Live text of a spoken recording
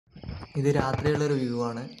ഇത് രാത്രിയുള്ളൊരു വ്യൂ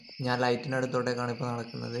ആണ്. ഞാൻ ലൈറ്റിനടുത്തോട്ടേക്കാണ് ഇപ്പോൾ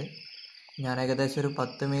നടക്കുന്നത്. ഞാൻ ഏകദേശം ഒരു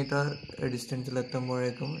 10 മീറ്റർ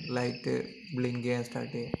ഡിസ്റ്റൻസിലെത്തുമ്പോഴേക്കും ലൈറ്റ് ബ്ലിങ്ക് ചെയ്യാൻ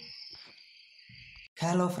സ്റ്റാർട്ട് ചെയ്യും.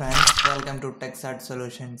 Hello friends, welcome to Tex art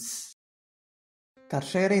solutions.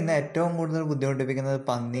 കർഷകരെ ഇന്ന് ഏറ്റവും കൂടുതൽ ബുദ്ധിമുട്ടിപ്പിക്കുന്നത്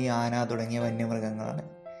പന്നി, ആന തുടങ്ങിയ വന്യമൃഗങ്ങളാണ്.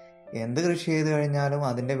 എന്ത് കൃഷി ചെയ്ത് കഴിഞ്ഞാലും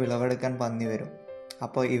അതിൻ്റെ വിളവെടുക്കാൻ പന്നി വരും.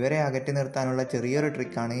 അപ്പോൾ ഇവരെ അകറ്റി നിർത്താനുള്ള ചെറിയൊരു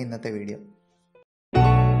ട്രിക്കാണ് ഇന്നത്തെ വീഡിയോ.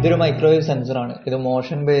 ഇതൊരു മൈക്രോവേവ് സെൻസറാണ്. ഇത്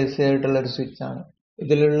മോഷൻ ബേസ് ആയിട്ടുള്ള ഒരു സ്വിച്ച് ആണ്.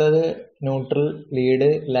 ഇതിലുള്ളത് ന്യൂട്രൽ, ലീഡ്,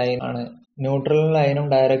 ലൈൻ ആണ്. ന്യൂട്രലും ലൈനും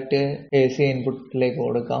ഡയറക്റ്റ് AC ഇൻപുട്ടിലേക്ക്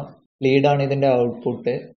കൊടുക്കാം. ലീഡാണ് ഇതിന്റെ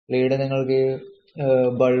ഔട്ട്പുട്ട്. ലീഡ് നിങ്ങൾക്ക്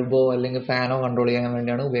ബൾബോ അല്ലെങ്കിൽ ഫാനോ കൺട്രോൾ ചെയ്യാൻ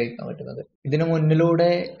വേണ്ടിയാണ് ഉപയോഗിക്കാൻ പറ്റുന്നത്. ഇതിനു മുന്നിലൂടെ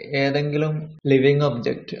ഏതെങ്കിലും ലിവിങ്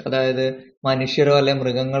ഒബ്ജക്റ്റ്, അതായത് മനുഷ്യരോ അല്ലെങ്കിൽ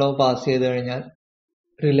മൃഗങ്ങളോ പാസ് ചെയ്ത് കഴിഞ്ഞാൽ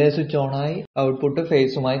റിലേ സ്വിച്ച് ഓണായി ഔട്ട്പുട്ട്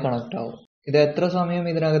ഫേസുമായി കണക്ട് ആവും. ഇത് എത്ര സമയം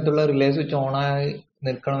ഇതിനകത്തുള്ള റിലേ സ്വിച്ച് ഓണായി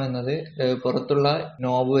നിൽക്കണമെന്നത് പുറത്തുള്ള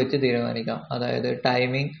നോബ് വെച്ച് തീരുമാനിക്കാം. അതായത്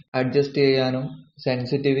ടൈമിംഗ് അഡ്ജസ്റ്റ് ചെയ്യാനും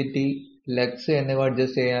സെൻസിറ്റിവിറ്റി, ലക്സ് എന്നിവ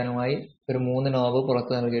അഡ്ജസ്റ്റ് ചെയ്യാനുമായി ഒരു 3 നോബ്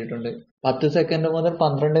പുറത്ത് നൽകിയിട്ടുണ്ട്. 10 സെക്കൻഡ് മുതൽ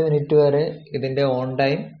 12 മിനിറ്റ് വരെ ഇതിന്റെ ഓൺ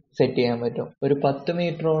ടൈം സെറ്റ് ചെയ്യാൻ പറ്റും. ഒരു 10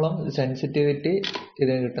 മീറ്ററോളം സെൻസിറ്റിവിറ്റി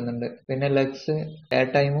ഇതിന് കിട്ടുന്നുണ്ട്. പിന്നെ ലക്സ് ഡേ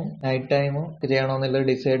ടൈമും നൈറ്റ് ടൈമും ചെയ്യണമെന്നുള്ളത്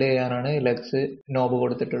ഡിസൈഡ് ചെയ്യാനാണ് ലക്സ് നോബ്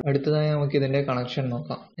കൊടുത്തിട്ടുള്ളത്. അടുത്തതായി നമുക്ക് ഇതിന്റെ കണക്ഷൻ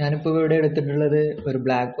നോക്കാം. ഞാനിപ്പോൾ ഇവിടെ എടുത്തിട്ടുള്ളത് ഒരു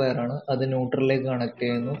ബ്ലാക്ക് വയർ ആണ്. അത് ന്യൂട്രലിലേക്ക് കണക്ട്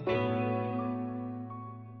ചെയ്യുന്നു.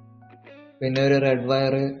 പിന്നെ ഒരു റെഡ്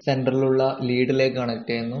വയർ സെന്ററിലുള്ള ലീഡിലേക്ക് കണക്ട്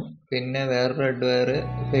ചെയ്യുന്നു. പിന്നെ വേറെ റെഡ് വയർ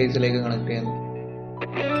ഫേസിലേക്ക് കണക്ട് ചെയ്യുന്നു.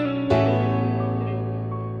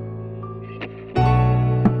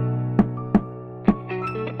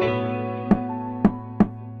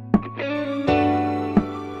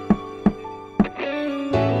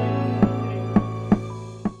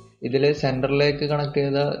 ഇതിൽ സെന്ററിലേക്ക് കണക്ട്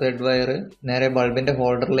ചെയ്ത റെഡ് വയർ നേരെ ബൾബിന്റെ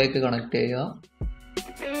ഹോൾഡറിലേക്ക് കണക്ട് ചെയ്യുക.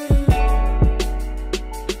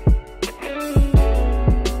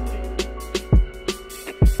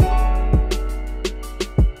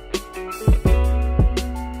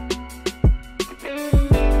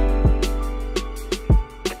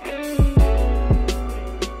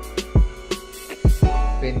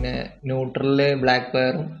 പിന്നെ ന്യൂട്രലിലെ ബ്ലാക്ക്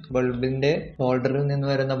വയറും ബൾബിന്റെ ഹോൾഡറിൽ നിന്ന്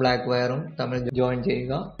വരുന്ന ബ്ലാക്ക് വയറും തമ്മിൽ ജോയിൻ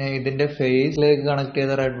ചെയ്യുക. ഇതിന്റെ ഫേസിലേക്ക് കണക്ട്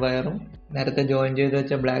ചെയ്ത റെഡ് വയറും നേരത്തെ ജോയിൻ ചെയ്ത്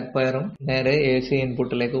വെച്ച ബ്ലാക്ക് വയറും നേരെ AC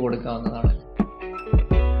ഇൻപുട്ടിലേക്ക് കൊടുക്കാവുന്നതാണ്.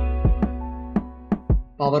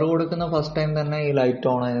 പവർ കൊടുക്കുന്ന ഫസ്റ്റ് ടൈം തന്നെ ഈ ലൈറ്റ്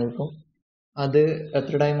ഓൺ ആയി നിൽക്കും. അത്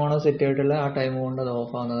എത്ര ടൈമാണോ സെറ്റ് ചെയ്തിട്ടുള്ളത് ആ ടൈം കൊണ്ട് അത്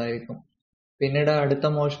ഓഫ് ആവുന്നതായിരിക്കും. പിന്നീട് അടുത്ത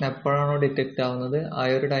മോഷൻ എപ്പോഴാണോ ഡിറ്റക്ട് ആവുന്നത് ആ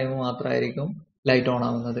ഒരു ടൈം മാത്രമായിരിക്കും ലൈറ്റ് ഓൺ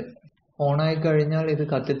ആവുന്നത്. ഓണായി കഴിഞ്ഞാൽ ഇത്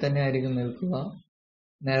കത്തി തന്നെ ആയിരിക്കും നിൽക്കുക.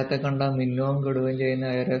 നേരത്തെ കണ്ട മിന്നുകയും കെടുകയും ചെയ്യുന്ന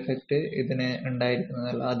എയർ എഫക്റ്റ് ഇതിന്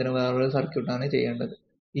ഉണ്ടായിരിക്കുന്നതല്ല. അതിന് വേറൊരു സർക്യൂട്ടാണ് ചെയ്യേണ്ടത്.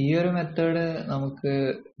 ഈ ഒരു മെത്തേഡ് നമുക്ക്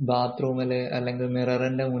ബാത്റൂമിൽ അല്ലെങ്കിൽ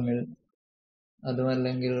മിററിന്റെ മുന്നിൽ,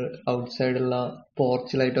 അതുമല്ലെങ്കിൽ ഔട്ട്സൈഡുള്ള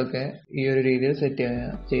പോർച്ച് ലൈറ്റൊക്കെ ഈ ഒരു രീതിയിൽ സെറ്റ്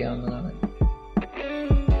ചെയ്യാവുന്നതാണ്.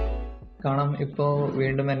 കാരണം ഇപ്പോൾ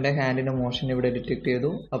വീണ്ടും എൻ്റെ ഹാൻഡിന്റെ മോഷൻ ഇവിടെ ഡിറ്റക്ട്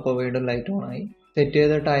ചെയ്തു. അപ്പോൾ വീണ്ടും ലൈറ്റ് ഓൺ ആയി. സെറ്റ്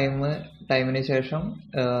ചെയ്ത ടൈമിന് ശേഷം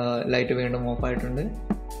ലൈറ്റ് വീണ്ടും ഓഫ് ആയിട്ടുണ്ട്.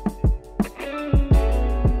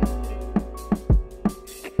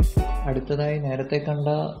 അടുത്തതായി നേരത്തെ കണ്ട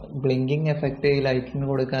ബ്ലിങ്കിങ് എഫക്റ്റ് ഈ ലൈറ്റിന്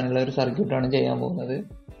കൊടുക്കാനുള്ള ഒരു സർക്യൂട്ടാണ് ചെയ്യാൻ പോകുന്നത്.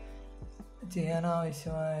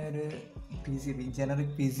 ചെയ്യാനാവശ്യമായൊരു PCB,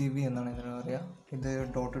 ജനറിക് PCB എന്നാണ് ഇതിന് പറയുക. ഇത്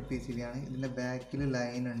ഡോട്ടഡ് PCB ആണ്. ഇതിൻ്റെ ബാക്കിൽ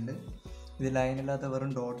ലൈൻ ഉണ്ട്. ഇത് ലൈനില്ലാത്ത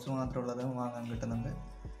വെറും ഡോട്ട്സ് മാത്രമുള്ളത് വാങ്ങാൻ കിട്ടുന്നുണ്ട്.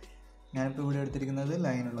 ഞാനിപ്പോൾ ഇവിടെ എടുത്തിരിക്കുന്നത്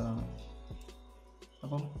ലൈനുള്ളതാണ്.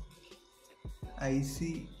 അപ്പം IC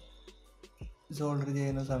സോൾഡർ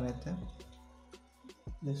ചെയ്യുന്ന സമയത്ത്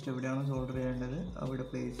ജസ്റ്റ് എവിടെയാണോ സോൾഡർ ചെയ്യേണ്ടത് അവിടെ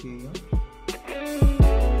പ്ലേസ് ചെയ്യുക.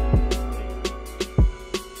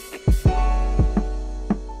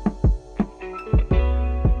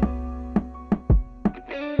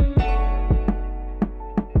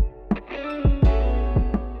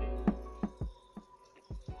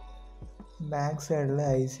 ബാക്ക് സൈഡിൽ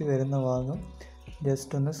IC വരുന്ന ഭാഗം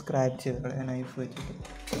ജസ്റ്റ് ഒന്ന് സ്ക്രാച്ച് ചെയ്ത് കളയാം നൈഫ്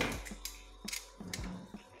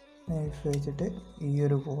വെച്ചിട്ട് ഈ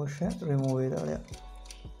ഒരു പോർഷൻ റിമൂവ് ചെയ്ത് കളയാം.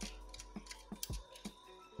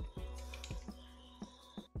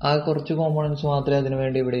 ആ കുറച്ച് കോമ്പോണൻസ് മാത്രമേ അതിനു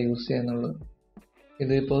വേണ്ടി ഇവിടെ യൂസ് ചെയ്യുന്നുള്ളൂ.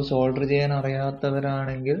 ഇതിപ്പോൾ സോൾഡർ ചെയ്യാൻ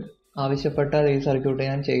അറിയാത്തവരാണെങ്കിൽ ആവശ്യപ്പെട്ടാൽ ഈ സർക്യൂട്ട്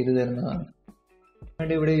ഞാൻ ചെയ്തു തരുന്നതാണ്.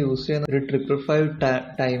 വേണ്ടി ഇവിടെ യൂസ് ചെയ്യുന്ന ഒരു 555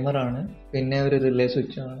 ടൈമറാണ്. പിന്നെ ഒരു റിലേ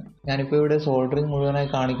സ്വിച്ച് ആണ്. ഞാനിപ്പോൾ ഇവിടെ സോൾഡറിങ് മുഴുവനായി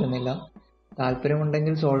കാണിക്കുന്നില്ല.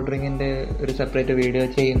 താല്പര്യമുണ്ടെങ്കിൽ സോൾഡറിങ്ങിന്റെ ഒരു സെപ്പറേറ്റ് വീഡിയോ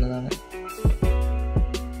ചെയ്യുന്നതാണ്.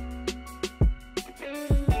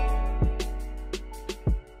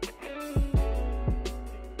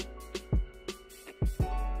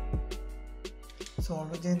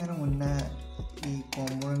 സോൾഡർ ചെയ്യുന്നതിന് മുന്നേ ഈ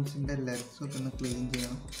കോമ്പോണൻസിൻ്റെ ലെഗ്സ് ഒക്കെ ഒന്ന് ക്ലീൻ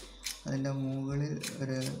ചെയ്യണം. അതിൻ്റെ മുകളിൽ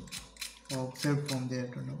ഒരു ഓക്സൈഡ് ഫോം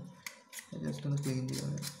ചെയ്തിട്ടുണ്ടാവും. ജസ്റ്റ് ഒന്ന് ക്ലീൻ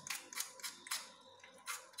ചെയ്യാം.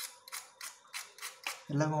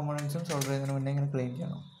 എല്ലാ കോമ്പണൻസും സോൾഡർ ചെയ്യുന്നതിന് മുന്നേ ഇങ്ങനെ ക്ലീൻ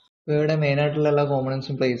ചെയ്യണം. ഇപ്പോൾ ഇവിടെ മെയിനായിട്ടുള്ള എല്ലാ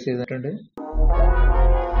കോമ്പണൻസും പ്ലേസ് ചെയ്തിട്ടുണ്ട്.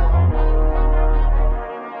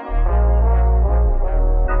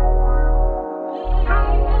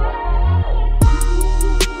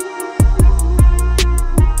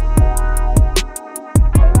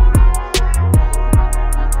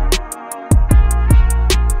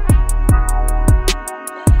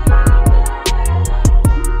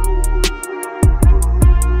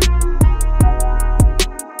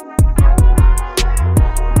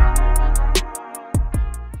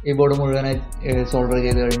 ഈ ബോർഡ് മുഴുവനായി സോൾഡർ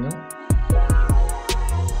ചെയ്ത് കഴിഞ്ഞു.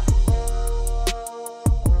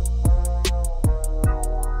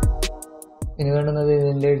 ഇനി വേണ്ടുന്നത്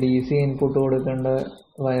ഇതിൻ്റെ DC ഇൻപുട്ട് കൊടുക്കേണ്ട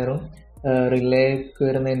വയറും റിലേക്ക്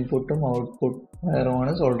വരുന്ന ഇൻപുട്ടും ഔട്ട്പുട്ട്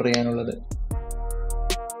വയറുമാണ് സോൾഡർ ചെയ്യാനുള്ളത്.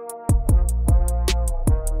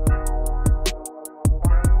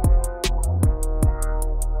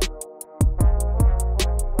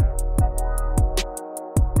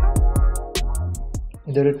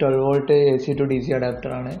 ഇതൊരു 12 volt AC to DC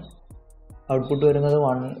adapter ആണ്. ഔട്ട്പുട്ട് വരുന്നത്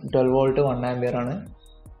 12 വോൾട്ട് 1 ആംപിയർ ആണ്.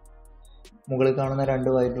 മുകളിൽ കാണുന്ന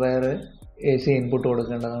 2 വൈറ്റ് വയർ AC ഇൻപുട്ട്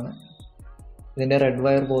കൊടുക്കേണ്ടതാണ്. ഇതിൻ്റെ റെഡ്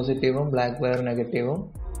വയർ പോസിറ്റീവും ബ്ലാക്ക് വയർ നെഗറ്റീവും.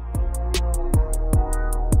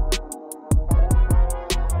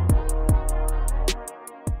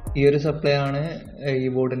 ഈ ഒരു സപ്ലൈ ആണ് ഈ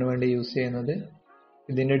ബോർഡിന് വേണ്ടി യൂസ് ചെയ്യുന്നത്.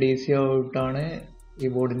 ഇതിൻ്റെ DC ഔട്ടാണ്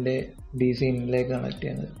ഈ ബോർഡിൻ്റെ DC ഇന്നിലേക്ക് കണക്ട്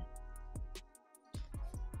ചെയ്യുന്നത്.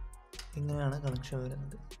 ഇങ്ങനെയാണ് കണക്ഷൻ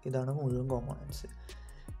വരുന്നത്. ഇതാണ് മുഴുവൻ കോമ്പോണൻസ്.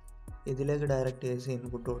 ഇതിലേക്ക് ഡയറക്റ്റ് AC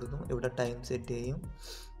ഇൻപുട്ട് കൊടുക്കും. ഇവിടെ ടൈം സെറ്റ് ചെയ്യും,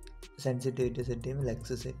 സെൻസിറ്റിവിറ്റി സെറ്റ് ചെയ്യും,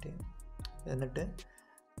 ലെക്സ് സെറ്റ് ചെയ്യും. എന്നിട്ട്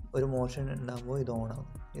ഒരു മോഷൻ ഉണ്ടാകുമ്പോൾ ഇത്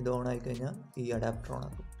ഓണാകും. ഇത് ഓണായി കഴിഞ്ഞാൽ ഈ അഡാപ്റ്റർ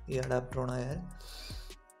ഓണാകും. ഈ അഡാപ്റ്റർ ഓണായാൽ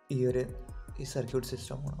ഈ സർക്യൂട്ട്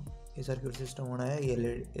സിസ്റ്റം ഓണാകും. ഈ സർക്യൂട്ട് സിസ്റ്റം ഓണായാൽ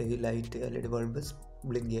ഈ ലൈറ്റ് LED ബൾബ്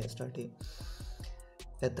ബ്ലിങ്ക് ചെയ്യാൻ സ്റ്റാർട്ട് ചെയ്യും.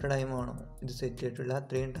 എത്ര ടൈമാണോ ഇത് സെറ്റ് ചെയ്തിട്ടുള്ള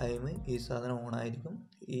അത്രയും ടൈം ഈ സാധനം ഓണായിരിക്കും.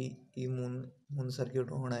 ഈ മൂന്ന്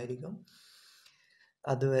സർക്യൂട്ട് ഓണായിരിക്കും.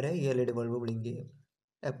 അതുവരെ ഈ LED ബൾബ് ബ്ലിങ്ക് ചെയ്യും.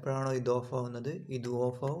 എപ്പോഴാണോ ഇത് ഓഫ് ആവുന്നത് ഇതും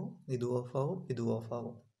ഓഫ് ആവും, ഇതും ഓഫ് ആവും, ഇതും ഓഫ്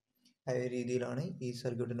ആവും. ആ രീതിയിലാണ് ഈ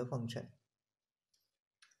സർക്യൂട്ടിൻ്റെ ഫങ്ഷൻ.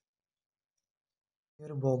 ഈ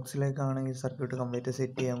ഒരു ബോക്സിലേക്കാണ് ഈ സർക്യൂട്ട് കംപ്ലീറ്റ്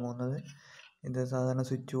സെറ്റ് ചെയ്യാൻ പോകുന്നത്. ഇത് സാധാരണ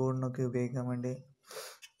സ്വിച്ച് ബോർഡിനൊക്കെ ഉപയോഗിക്കാൻ വേണ്ടി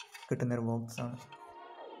കിട്ടുന്നൊരു ബോക്സാണ്.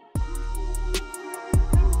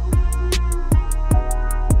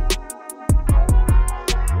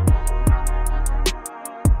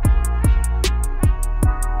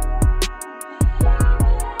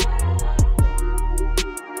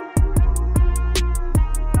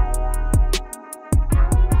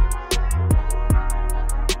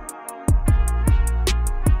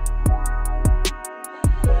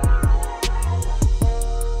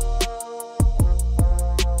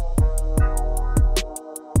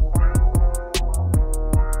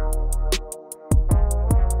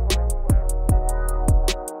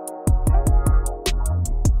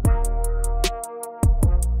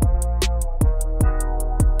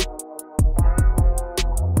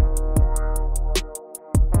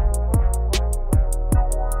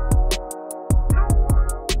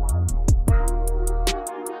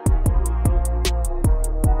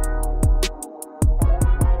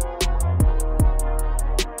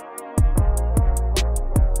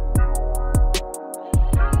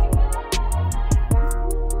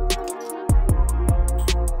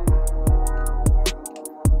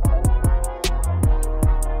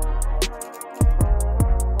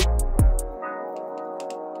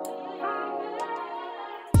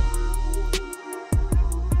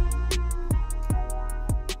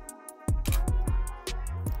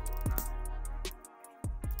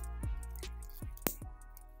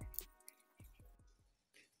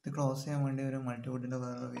 ഇത് ക്ലോസ് ചെയ്യാൻ വേണ്ടി ഒരു മൾട്ടിവുഡിൻ്റെ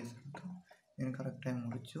വേറെ പീസ് എടുത്തു. ഇതിന് കറക്റ്റായി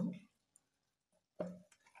മുറിച്ചു.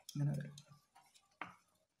 ഇങ്ങനെ വരും.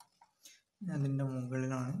 അതിൻ്റെ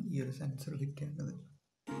മുകളിലാണ് ഈ ഒരു സെൻസർ ഫിറ്റ് ചെയ്യേണ്ടത്.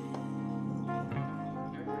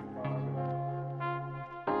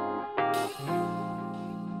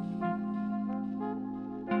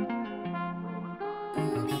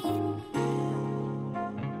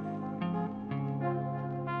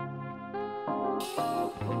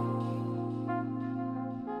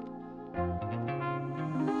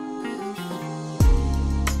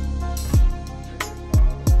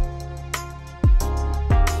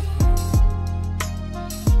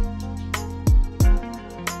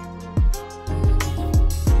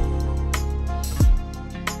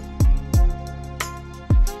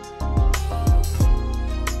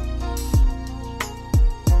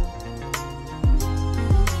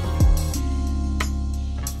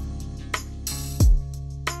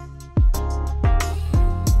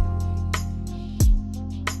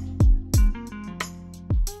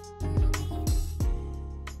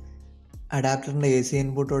 അഡാപ്റ്ററിൻ്റെ AC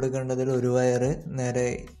ഇൻപുട്ട് കൊടുക്കേണ്ടതിൽ ഒരു വയർ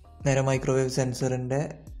നേരെ മൈക്രോവേവ് സെൻസറിൻ്റെ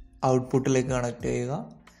ഔട്ട്പുട്ടിലേക്ക് കണക്ട് ചെയ്യുക.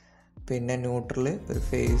 പിന്നെ ന്യൂട്രൽ, ഒരു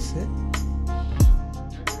ഫേസ്,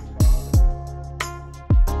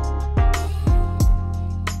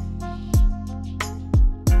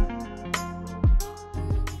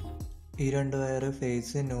 ഈ 2 വയർ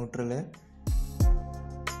ഫേസ്, ന്യൂട്രൽ,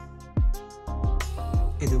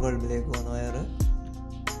 ഇത് ബൾബിലേക്ക് പോകുന്ന വയർ.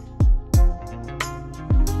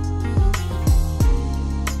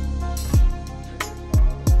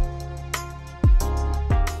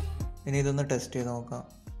 ഇനി ഇതൊന്ന് ടെസ്റ്റ് ചെയ്ത് നോക്കാം.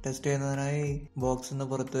 ടെസ്റ്റ് ചെയ്യുന്നതിനായി ബോക്സിൽ നിന്ന്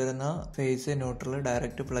പുറത്തു വരുന്ന ഫേസ്, ന്യൂട്രൽ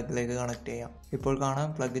ഡയറക്റ്റ് പ്ലഗിലേക്ക് കണക്ട് ചെയ്യാം. ഇപ്പോൾ കാണാം,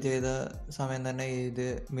 പ്ലഗ് ചെയ്ത സമയം തന്നെ ഇത്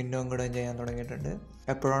മിന്നും കൂടെ ചെയ്യാൻ തുടങ്ങിയിട്ടുണ്ട്.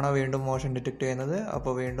 എപ്പോഴാണോ വീണ്ടും മോഷൻ ഡിറ്റക്ട് ചെയ്യുന്നത്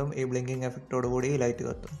അപ്പോൾ വീണ്ടും ഈ ബ്ലിങ്കിങ് എഫക്റ്റോടുകൂടി ലൈറ്റ്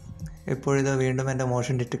കത്തും. ഇപ്പോഴിത് വീണ്ടും എൻ്റെ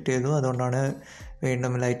മോഷൻ ഡിറ്റക്ട് ചെയ്തു, അതുകൊണ്ടാണ്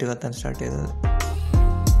വീണ്ടും ലൈറ്റ് കത്താൻ സ്റ്റാർട്ട് ചെയ്തത്.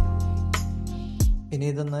 ഇനി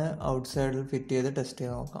ഇതൊന്ന് ഔട്ട് സൈഡിൽ ഫിറ്റ് ചെയ്ത് ടെസ്റ്റ്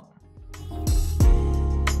ചെയ്ത് നോക്കാം.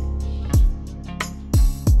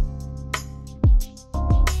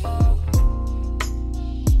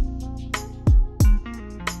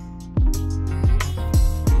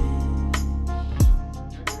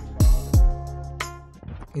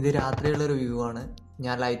 ഇത് രാത്രിയുള്ളൊരു വ്യൂ ആണ്.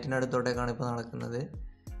 ഞാൻ ലൈറ്റിനടുത്തോട്ടേക്കാണ് ഇപ്പോൾ നടക്കുന്നത്.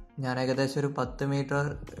 ഞാൻ ഏകദേശം ഒരു 10 മീറ്റർ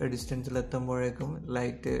ഡിസ്റ്റൻസിൽ എത്തുമ്പോഴേക്കും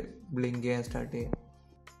ലൈറ്റ് ബ്ലിങ്ക് ചെയ്യാൻ സ്റ്റാർട്ട് ചെയ്യും.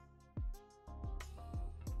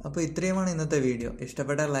 അപ്പോൾ ഇത്രയുമാണ് ഇന്നത്തെ വീഡിയോ.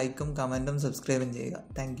 ഇഷ്ടപ്പെട്ട ലൈക്കും കമൻറ്റും സബ്സ്ക്രൈബും ചെയ്യുക.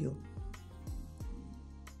 Thank you.